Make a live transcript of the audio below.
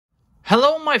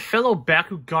Hello, my fellow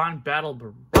Bakugan Battle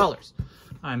Brawlers.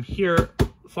 I'm here,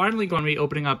 finally going to be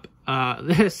opening up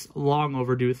this long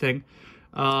overdue thing.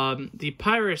 The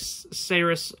Pyrus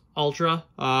SAIRUS Ultra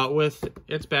with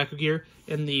its Baku-Gear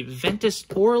in the Ventus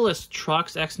Aurelus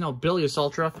TROX X NOBILLIUS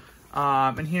Ultra.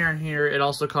 And here it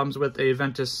also comes with a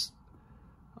Ventus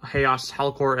Chaos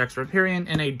Halcor X Riparian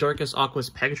and a Darkus Aquas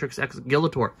Pegatrix X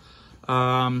Gillator.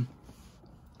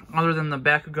 Other than the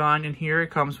Bakugan in here, it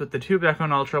comes with the 2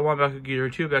 Bakugan Ultra, 1 Baku-Gear,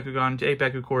 2 Bakugan, 8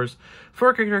 BakuCores,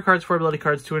 4 character cards, 4 ability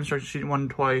cards, 2 instruction sheet, 1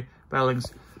 toy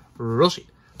battlings rule sheet.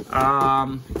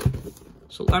 So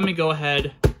let me go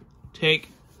ahead, take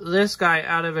this guy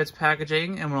out of its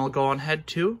packaging, and we'll go on ahead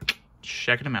to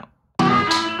checking him out.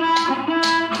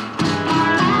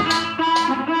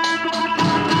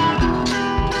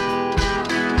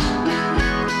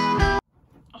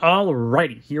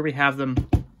 Alrighty, here we have them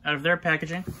out of their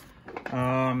packaging.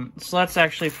 So let's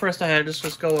actually, first ahead,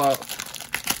 just go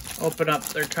open up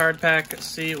their card pack,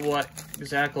 see what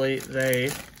exactly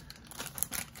they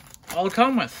all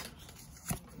come with.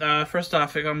 First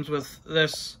off, it comes with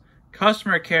this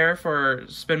customer care for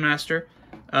Spin Master.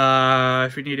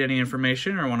 If you need any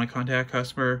information or want to contact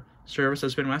customer service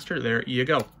at Spin Master, there you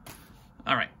go.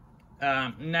 Alright,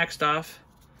 next off,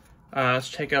 let's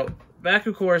check out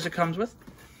BakuCores it comes with.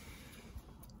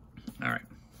 Alright.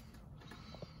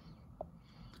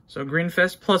 So Green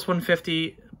Fist, plus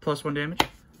 150, plus 1 damage.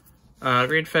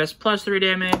 Green Fist, plus 3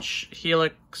 damage.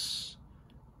 Helix,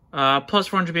 plus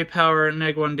 400 B power,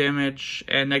 neg 1 damage,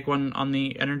 and neg 1 on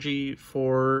the energy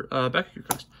for Baku-Gear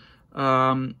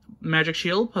cost. Magic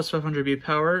Shield, plus 500 B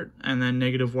power, and then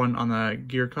 -1 on the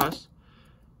gear cost.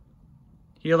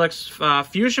 Helix,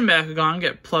 Fusion Bakugan,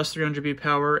 get plus 300 B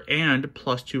power and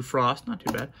plus 2 frost, not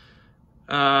too bad.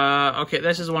 Okay,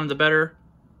 this is one of the better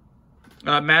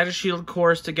Magic Shield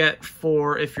cores to get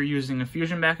for if you're using a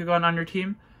Fusion Bakugan on your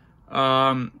team.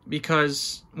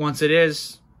 Because once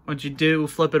you do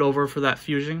flip it over for that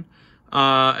Fusion,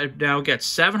 it now gets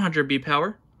 700 B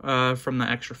power from the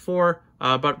extra 4,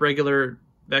 but regular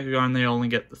Bakugan, they only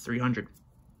get the 300.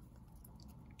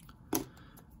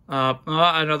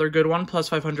 Another good one, plus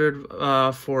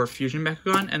 500 for Fusion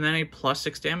Bakugan, and then a plus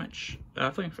 6 damage.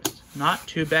 Flaming Fist. Not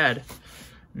too bad.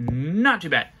 Not too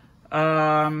bad.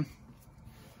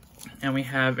 And we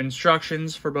have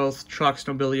instructions for both TROX,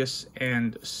 NOBILLIUS,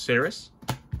 and SAIRUS.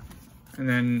 And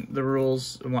then the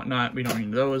rules and whatnot, we don't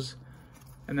need those.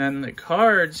 And then the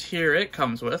cards here it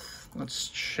comes with. Let's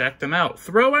check them out.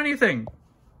 Throw anything.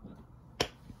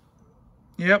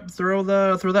 Yep, throw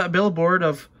that billboard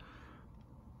of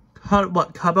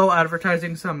what, Cubbo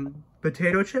advertising some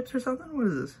potato chips or something? What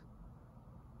is this?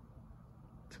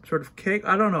 Some sort of cake?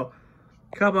 I don't know.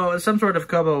 Cubbo, some sort of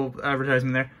Cubbo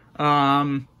advertising there.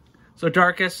 So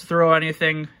Darkus, throw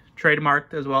anything,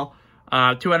 trademarked as well.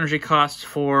 2 energy costs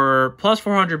for plus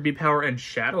 400 B power and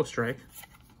Shadow Strike.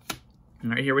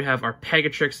 And right here we have our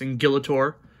Pegatrix and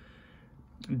Gillator.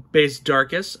 Base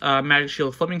Darkus, Magic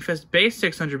Shield, Flipping Fist, base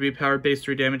 600 B power, base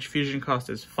 3 damage, fusion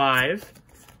cost is 5.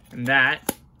 And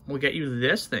that will get you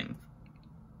this thing.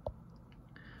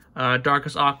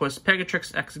 Darkus Aquas,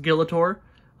 Pegatrix X Gillator.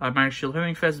 Magic Shield,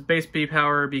 Flipping Fist, base B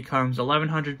power becomes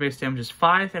 1100, base damage is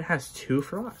 5. It has 2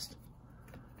 frost.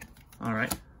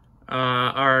 Alright.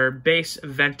 Our base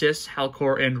Ventus,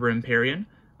 Halcor, and Riparian.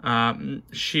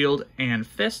 Shield and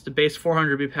Fist, base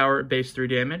 400 B power, base 3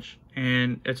 damage.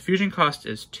 And its fusion cost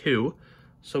is 2.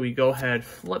 So we go ahead,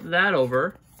 flip that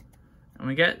over. And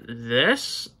we get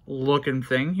this looking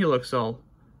thing. He looks all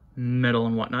metal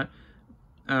and whatnot.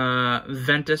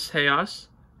 Ventus Chaos,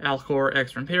 Halcor,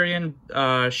 X Riparian,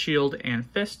 Shield, and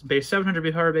Fist. Base 700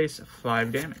 B power, base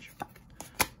 5 damage.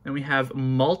 Then we have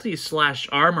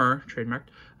Multi/Armor, trademarked,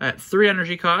 at 3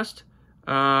 energy cost.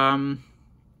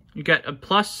 You get a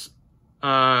plus,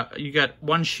 you get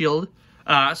 1 shield.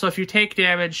 So if you take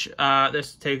damage,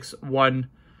 this takes 1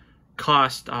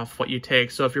 cost off what you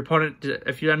take. So if your opponent,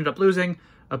 if you ended up losing,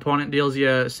 opponent deals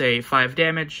you, say, 5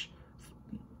 damage,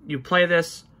 you play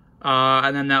this,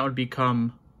 and then that would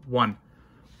become 1.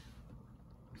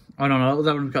 I don't know,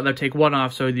 that would take 1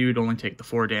 off, so you'd only take the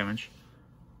 4 damage.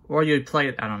 Or you'd play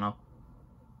it, I don't know.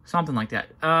 Something like that.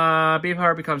 B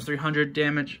power becomes 300,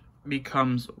 damage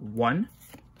becomes 1.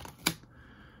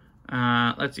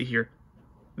 Let's see here.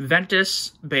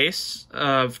 Ventus base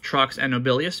of TROX and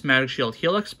NOBILLIUS, Magic Shield,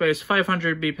 Helix, base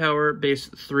 500 B power, base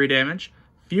 3 damage.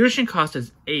 Fusion cost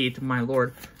is 8, my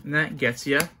lord. And that gets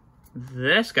you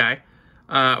this guy.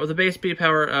 With a base B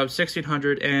power of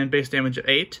 1600 and base damage of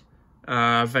 8.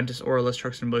 Ventus Aurelus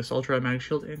TROX and NOBILLIUS Ultra, Magic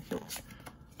Shield, and Helix.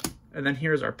 And then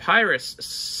here's our Pyrus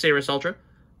SAIRUS Ultra.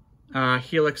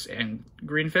 Helix and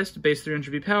Green Fist, base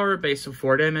 300 B power, base of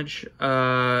 4 damage.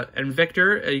 And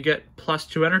Victor, you get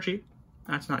 +2 energy.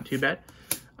 That's not too bad.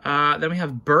 Then we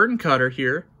have Burn Cutter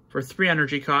here for 3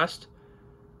 energy cost.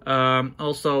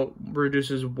 Also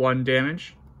reduces 1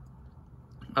 damage.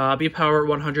 B power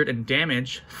 100 and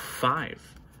damage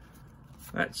 5.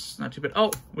 That's not too bad.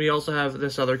 Oh, we also have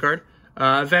this other card.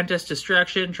 Ventus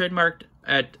Distraction, trademarked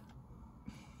at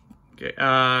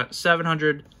 7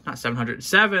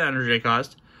 energy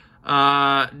cost.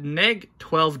 Neg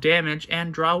 12 damage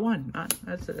and draw 1.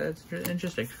 That's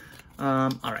interesting.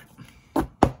 Alright.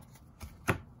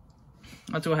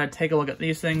 Let's go ahead and take a look at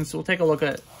these things. We'll take a look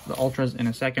at the Ultras in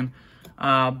a second.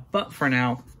 But for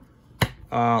now,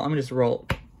 let me just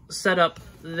set up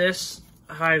this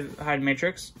hide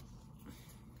matrix.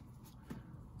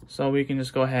 So we can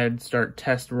just go ahead and start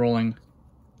test rolling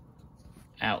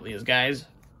out these guys.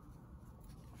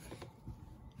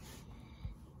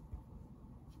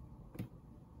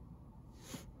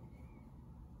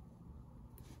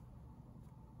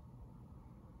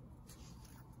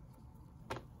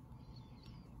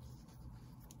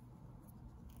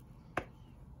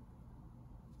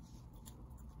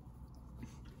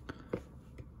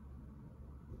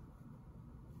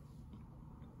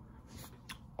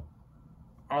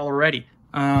 Alrighty.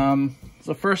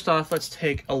 So first off, let's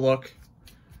take a look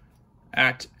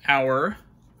at our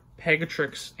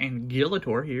Pegatrix and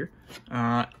Gillator here.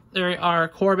 They are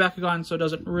core Bakugan, so it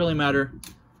doesn't really matter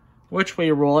which way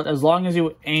you roll it, as long as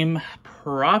you aim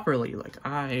properly, like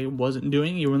I wasn't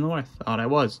doing, even though I thought I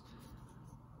was.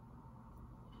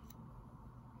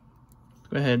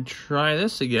 Go ahead and try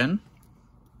this again.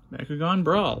 Bakugan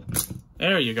Brawl.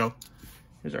 There you go.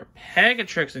 Here's our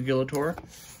Pegatrix and Gillator.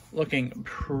 Looking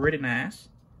pretty nice.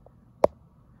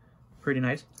 Pretty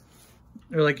nice.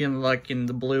 They're like in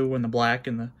the blue and the black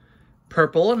and the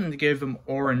purple, and they gave them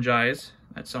orange eyes.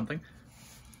 That's something.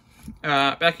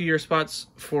 Baku-Gear spots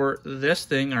for this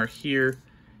thing are here,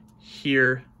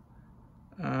 here,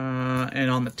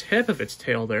 and on the tip of its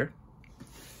tail there,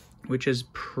 which is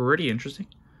pretty interesting.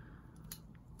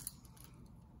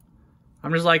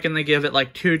 I'm just liking they give it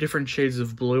like 2 different shades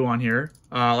of blue on here,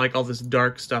 like all this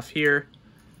dark stuff here.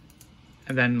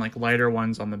 And then like lighter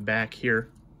ones on the back here.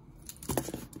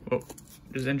 Oh,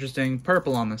 there's interesting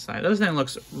purple on the side. This thing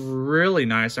looks really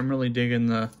nice. I'm really digging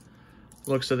the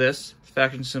looks of this.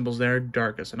 Faction symbols there,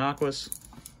 Darkus and Aquas.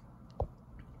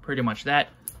 Pretty much that.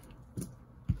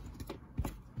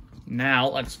 Now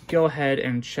let's go ahead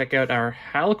and check out our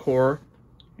Halcor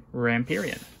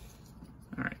Ramparian.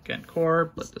 Alright, again,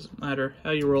 core, but it doesn't matter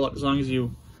how you roll it as long as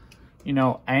you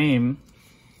aim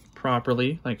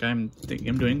properly, like I'm thinking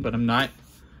I'm doing, but I'm not.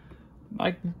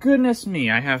 My goodness me,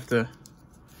 I have to,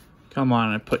 come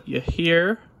on, I put you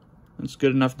here. That's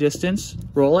good enough distance.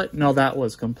 Roll it. No, that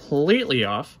was completely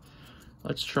off.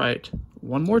 Let's try it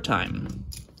one more time.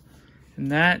 And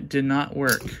that did not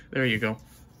work. There you go.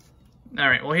 All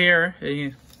right, well here,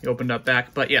 he opened up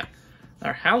back, but yeah.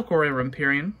 Our Halcor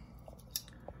Ramparian,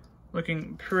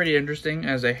 looking pretty interesting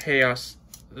as a Chaos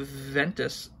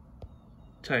Ventus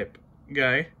type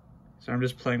guy. So I'm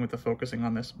just playing with the focusing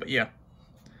on this, but yeah.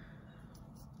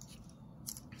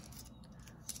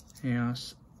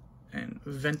 Chaos and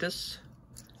Ventus.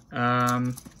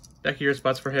 Baku-Gear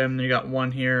spots for him. Then you got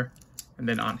 1 here, and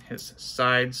then on his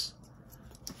sides.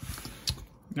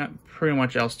 Not pretty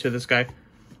much else to this guy.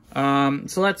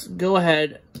 So let's go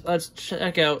ahead. Let's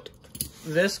check out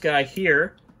this guy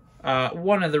here.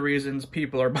 One of the reasons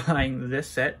people are buying this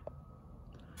set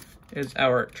is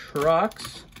our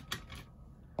Trox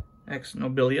X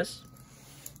NOBILLIUS,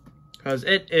 because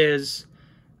it is,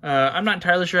 I'm not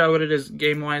entirely sure what it is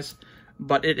game-wise,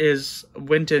 but it is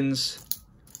Winton's,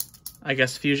 I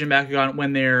guess, fusion Bakugan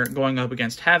when they're going up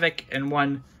against Havoc, and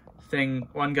one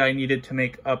guy needed to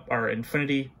make up our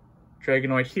Infinity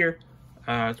Dragonoid here.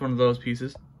 It's one of those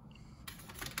pieces.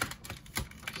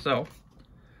 So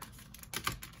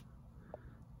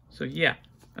yeah.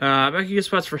 Baku-Gear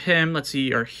spots for him, let's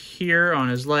see, are here on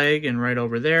his leg and right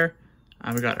over there.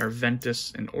 We got our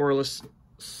Ventus and Aurelus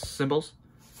symbols.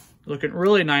 Looking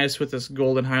really nice with this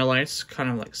golden highlights, kind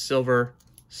of like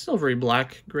silvery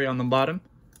black, gray on the bottom.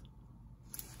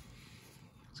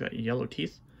 It's got yellow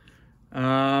teeth.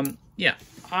 Yeah,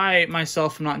 I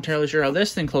myself am not entirely sure how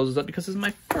this thing closes up because this is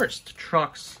my first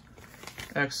Trox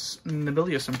X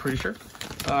NOBILLIUS, I'm pretty sure.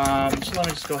 So let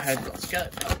me just go ahead and let's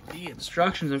get out the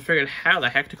instructions and figure out how the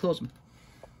heck to close them.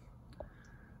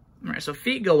 Alright, so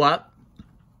feet go up.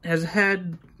 His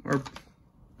head or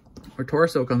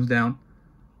torso comes down.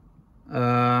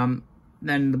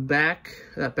 Then the back,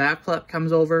 that back flap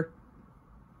comes over.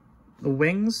 The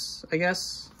wings, I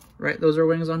guess, right? Those are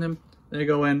wings on him. They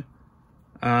go in.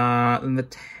 And the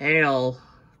tail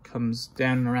comes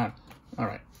down and around. All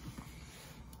right.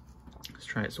 Let's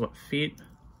try it. So what, feet?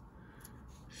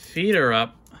 Feet are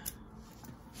up.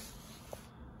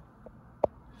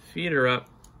 Feet are up.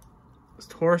 His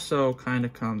torso kind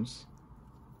of comes,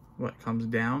 what, comes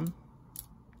down?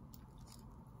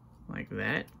 Like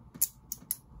that.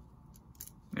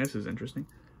 This is interesting.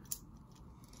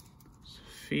 His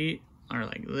feet are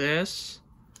like this.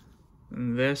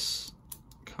 And this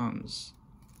comes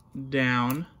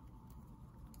down.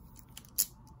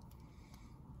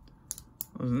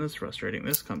 Wasn't this frustrating?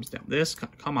 This comes down. This,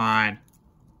 come on.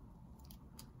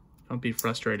 Don't be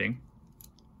frustrating.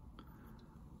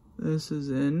 This is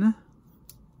in.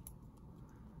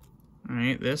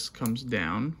 Alright, this comes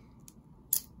down.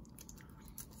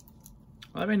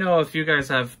 Let me know if you guys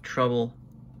have trouble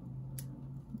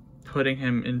putting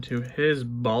him into his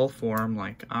ball form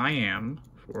like I am,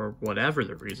 for whatever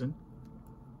the reason.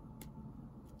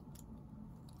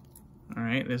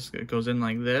 Alright, this goes in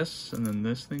like this, and then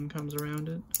this thing comes around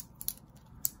it.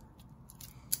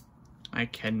 I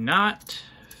cannot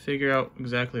figure out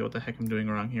exactly what the heck I'm doing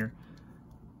wrong here.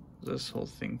 This whole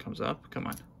thing comes up. Come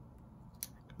on.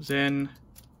 Goes in.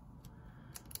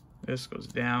 This goes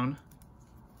down.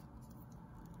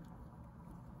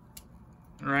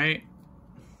 Right?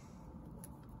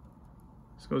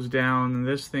 This goes down, and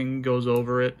this thing goes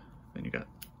over it. Then you got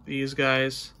these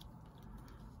guys.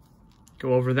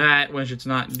 Go over that, which it's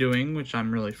not doing, which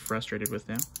I'm really frustrated with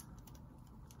now.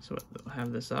 So I'll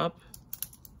have this up.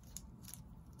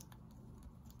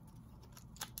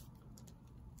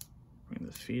 Bring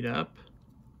the feet up.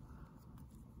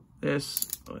 This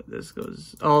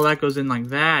goes, oh, that goes in like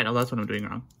that. Oh, that's what I'm doing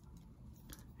wrong.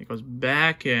 It goes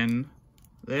back in.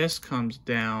 This comes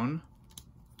down.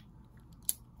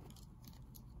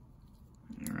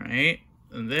 All right.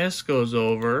 And this goes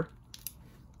over.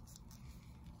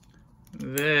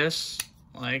 This,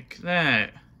 like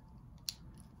that.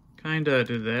 Kinda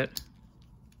did that.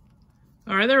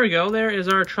 Alright, there we go. There is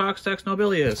our Trox X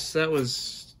Nobilius. That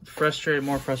was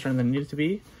more frustrating than it needed to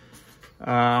be.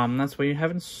 That's why you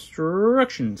have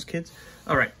instructions, kids.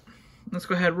 Alright, let's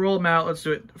go ahead, roll them out. Let's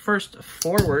do it first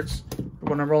forwards. We're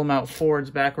going to roll them out forwards,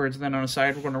 backwards, and then on the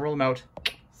side, we're going to roll them out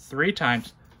 3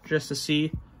 times just to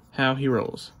see how he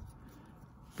rolls.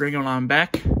 Bring him on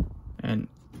back and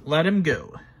let him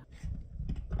go.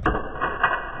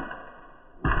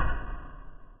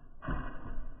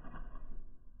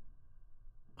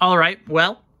 All right,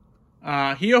 well,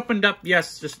 he opened up,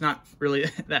 yes, just not really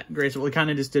that graceful. He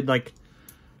kind of just did like,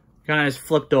 kind of just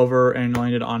flipped over and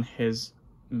landed on his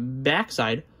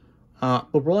backside. But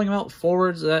rolling him out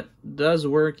forwards, that does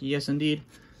work, yes indeed.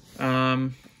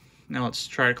 Now let's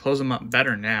try to close him up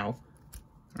better now,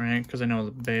 all right, because I know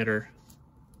the better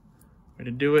way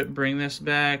to do it. Bring this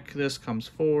back, this comes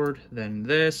forward, then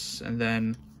this, and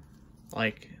then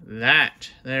like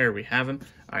that. There we have him.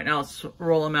 All right, now let's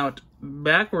roll him out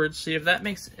backwards, see if that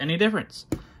makes any difference.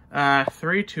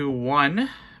 3, 2, 1,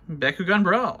 Bakugan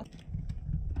Brawl.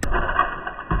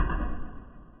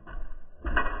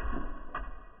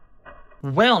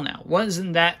 Well now,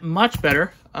 wasn't that much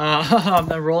better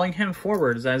than rolling him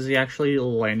forwards as he actually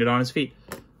landed on his feet.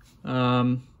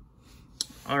 Alright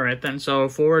then, so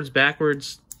forwards,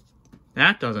 backwards,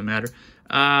 that doesn't matter.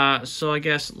 So I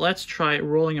guess let's try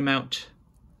rolling him out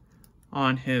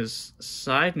on his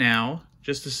side now,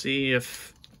 just to see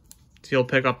if he'll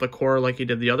pick up the core like he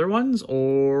did the other ones,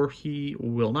 or he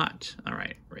will not.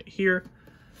 Alright, right here.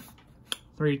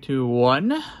 3, 2,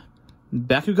 1,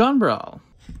 Bakugan Brawl.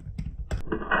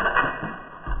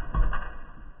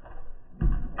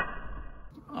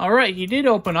 Alright, he did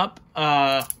open up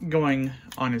going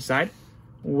on his side,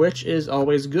 which is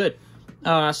always good.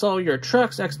 So your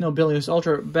Trox X Nobilius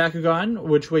Ultra Bakugan,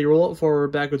 which way you roll it,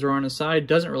 forward, backwards, or on his side,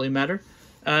 doesn't really matter.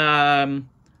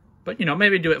 But, you know,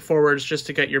 maybe do it forwards just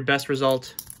to get your best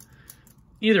result.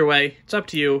 Either way, it's up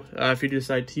to you if you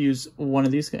decide to use one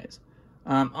of these guys.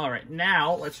 Alright,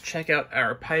 now let's check out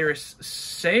our Pyrus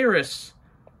SAIRUS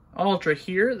Ultra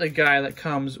here, the guy that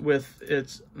comes with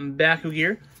its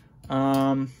Baku-Gear,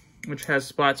 which has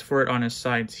spots for it on his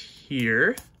sides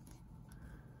here.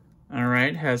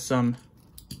 Alright, has some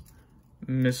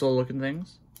missile-looking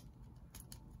things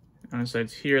on his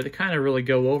sides here. They kind of really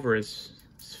go over his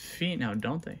feet now,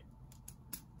 don't they?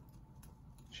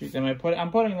 Jeez,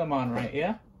 I'm putting them on right,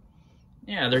 yeah?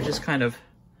 Yeah, they're just kind of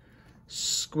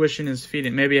squishing his feet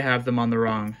in. Maybe I have them on the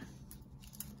wrong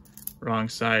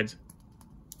sides.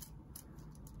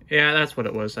 Yeah, that's what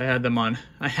it was. I had them on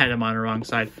the wrong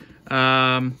side.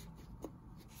 Because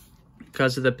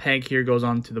of the peg here goes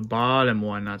on to the bottom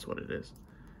one, that's what it is.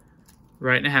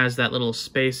 Right, and it has that little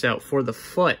space out for the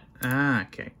foot. Ah,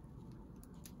 okay.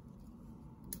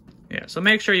 Yeah, so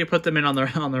make sure you put them in on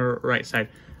the right side.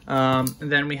 And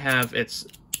then we have its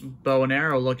bow and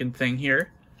arrow looking thing here.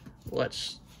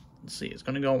 Let's see, it's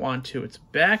going to go onto its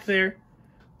back there.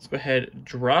 Let's go ahead,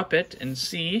 drop it, and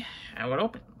see how it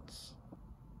opens.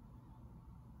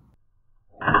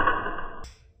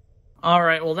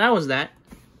 Alright, well that was that.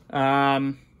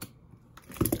 Again,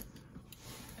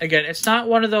 it's not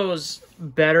one of those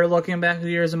better looking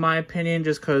Baku-Gears in my opinion,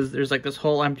 just because there's like this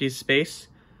whole empty space.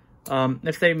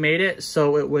 If they made it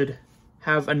so it would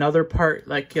have another part,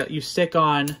 like you stick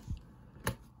on,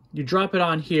 you drop it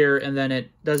on here, and then it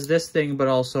does this thing, but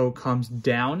also comes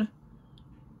down.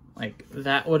 Like,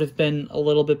 that would have been a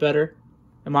little bit better,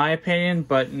 in my opinion,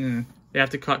 but they have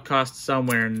to cut costs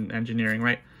somewhere in engineering,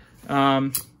 right?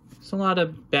 It's a lot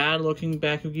of bad-looking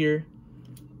Baku-Gear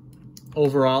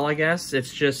overall, I guess.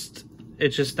 It's just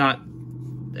not...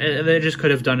 They just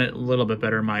could have done it a little bit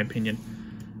better, in my opinion.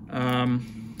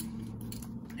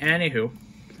 Anywho,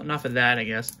 enough of that, I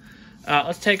guess.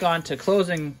 Let's take on to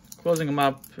closing them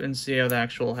up and see how the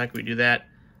actual heck we do that.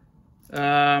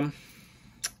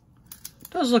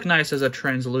 Does look nice as a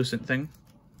translucent thing.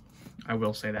 I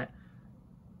will say that.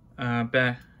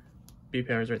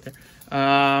 B-Power's right there.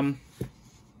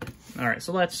 Alright,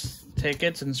 so let's take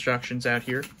its instructions out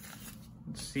here.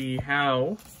 Let's see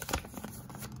how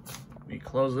we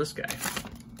close this guy.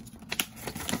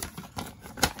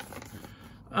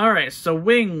 Alright, so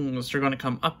wings are going to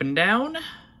come up and down.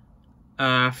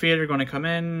 Feet are going to come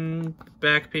in,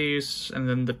 back piece, and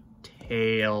then the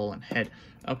tail and head.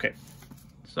 Okay,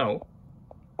 so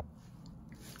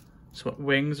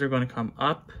wings are going to come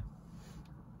up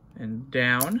and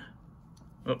down,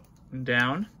 up and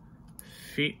down.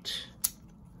 Feet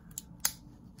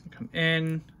come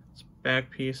in. Its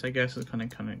back piece, I guess, is going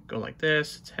to kind of go like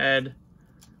this. Its head,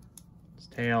 its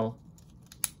tail,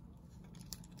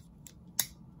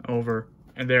 over,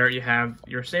 and there you have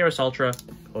your Sairus Ultra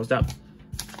closed up.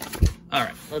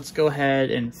 Alright, let's go ahead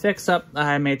and fix up the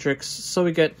high matrix. So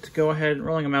we get to go ahead and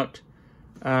rolling them out.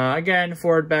 Again,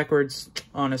 forward, backwards,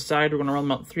 on his side. We're going to roll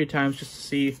them out 3 times just to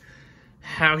see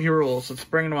how he rolls. Let's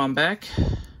bring him on back.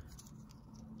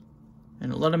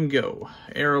 And let him go.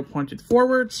 Arrow pointed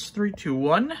forwards. 3, 2,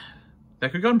 1.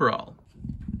 Bakugan Brawl.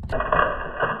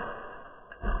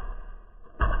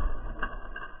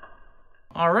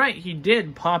 Alright, he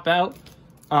did pop out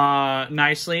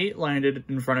nicely. Landed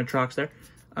in front of Trox there.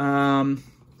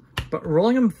 But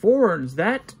rolling him forwards,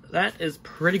 that is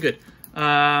pretty good.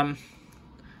 Now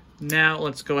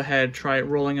let's go ahead, try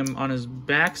rolling him on his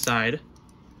backside.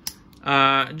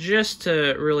 Just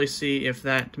to really see if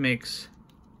that makes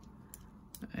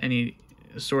any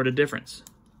sort of difference.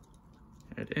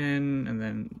 Head in, and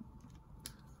then...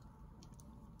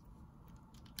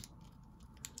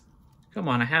 Come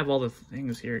on, I have all the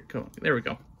things here. There we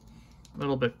go. A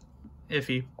little bit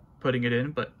iffy putting it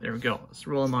in, but there we go. Let's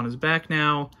roll him on his back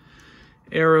now.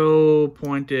 Arrow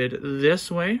pointed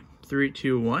this way. 3,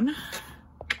 2, 1.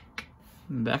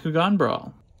 Bakugan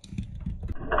Brawl.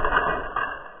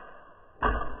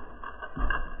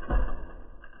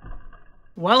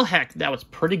 Well, heck, that was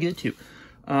pretty good too.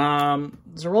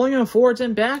 So rolling him forwards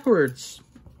and backwards,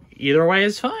 either way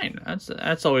is fine.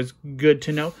 That's always good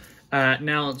to know.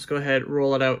 Now let's go ahead and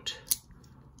roll it out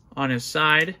on his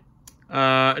side,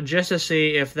 just to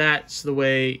see if that's the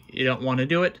way you don't want to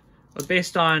do it. But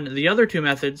based on the other 2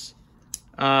 methods,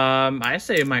 I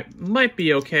say it might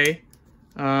be okay.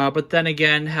 But then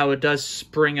again, how it does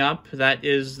spring up, that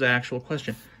is the actual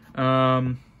question.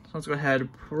 So let's go ahead and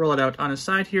roll it out on his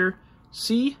side here.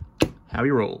 See how he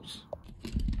rolls.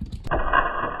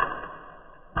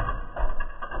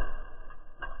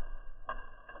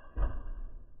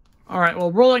 Alright,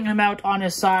 well, rolling him out on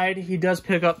his side, he does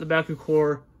pick up the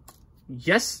BakuCore.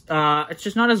 Yes, it's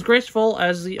just not as graceful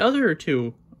as the other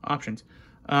 2 options.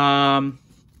 But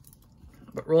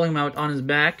rolling him out on his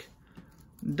back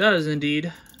does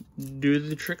indeed do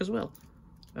the trick as well.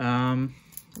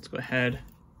 Let's go ahead,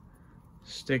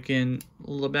 stick in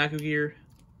the Baku-Gear.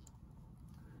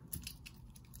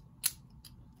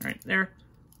 Right there.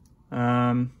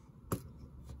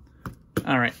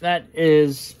 Alright, that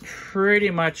is pretty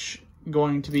much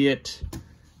going to be it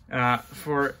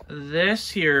for this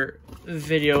here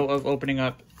video of opening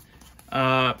up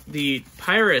the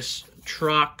Pyrus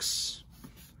TROX,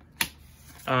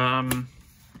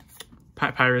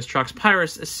 Pyrus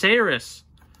SAIRUS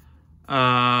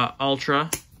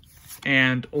Ultra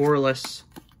and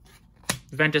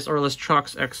Ventus Aurelus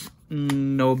TROX X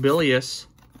NOBILLIUS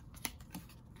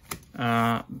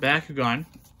Bakugan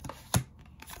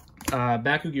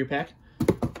Baku-Gear pack.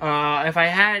 If I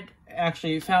had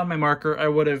actually found my marker, I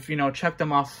would have, you know, checked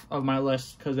them off of my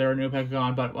list because they're a new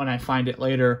Bakugan, but when I find it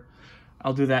later,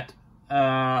 I'll do that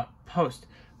post.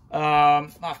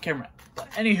 Off camera. But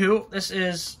anywho, this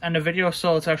is end of video,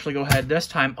 so let's actually go ahead this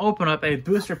time, open up a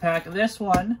booster pack. This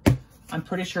one, I'm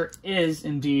pretty sure is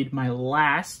indeed my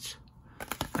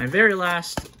very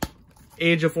last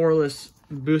Age of Aurelus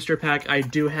booster pack I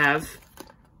do have,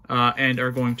 and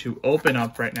are going to open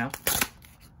up right now.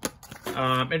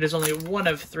 It is only one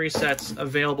of 3 sets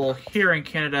available here in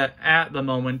Canada at the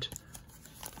moment,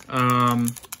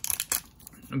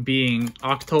 being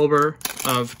October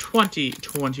of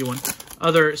 2021.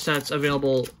 Other sets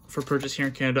available for purchase here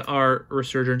in Canada are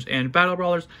Resurgence and Battle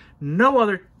Brawlers. No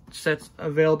other sets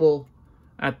available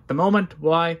at the moment.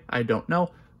 Why? I don't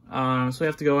know. So we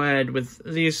have to go ahead with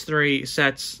these 3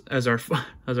 sets as our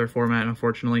format,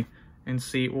 unfortunately, and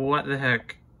see what the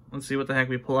heck. Let's see what the heck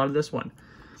we pull out of this one.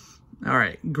 All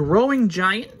right, Growing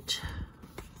Giant,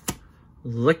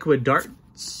 Liquid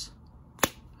Darts,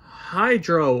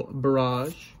 Hydro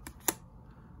Barrage,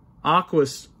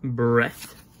 Aquos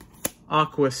Breath,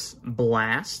 Aquos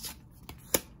Blast,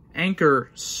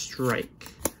 Anchor Strike,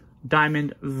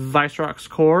 Diamond Visrox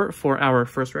Core for our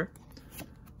first rare.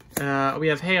 We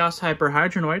have Chaos Hyper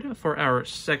Hydronoid for our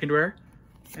second rare.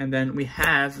 And then we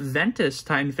have Ventus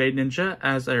Titan Fade Ninja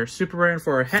as our super rare, and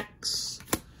for our Hex,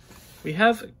 we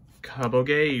have Cabo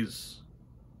Gaze.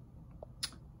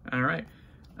 Alright.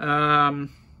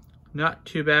 Not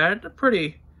too bad.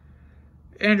 Pretty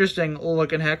interesting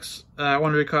looking Hex. I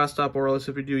wonder if it costs up Aurelus.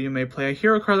 If you do, you may play a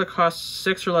hero card that costs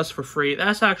 6 or less for free.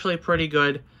 That's actually pretty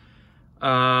good.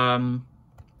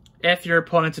 If your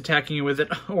opponent's attacking you with it,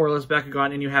 Aurelus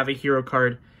Bakugan, and you have a hero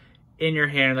card in your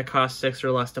hand that costs 6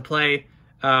 or less to play.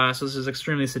 So this is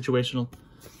extremely situational.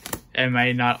 It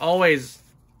may not always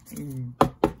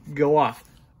go off.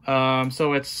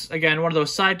 So it's, again, one of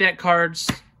those side deck cards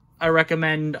I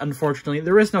recommend. Unfortunately,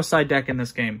 there is no side deck in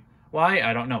this game. Why?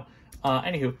 I don't know.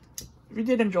 Anywho, if you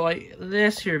did enjoy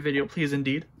this here video, please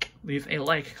indeed leave a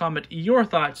like, comment your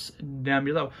thoughts down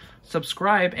below.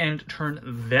 Subscribe and turn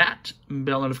that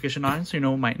bell notification on so you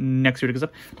know when my next video goes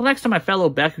up. Till next time, my fellow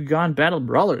Bakugan Battle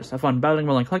Brawlers, have fun battling,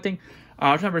 rolling, collecting.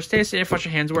 Remember, stay safe, wash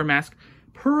your hands, wear a mask,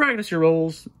 practice your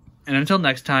rolls, and until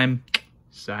next time,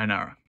 sayonara.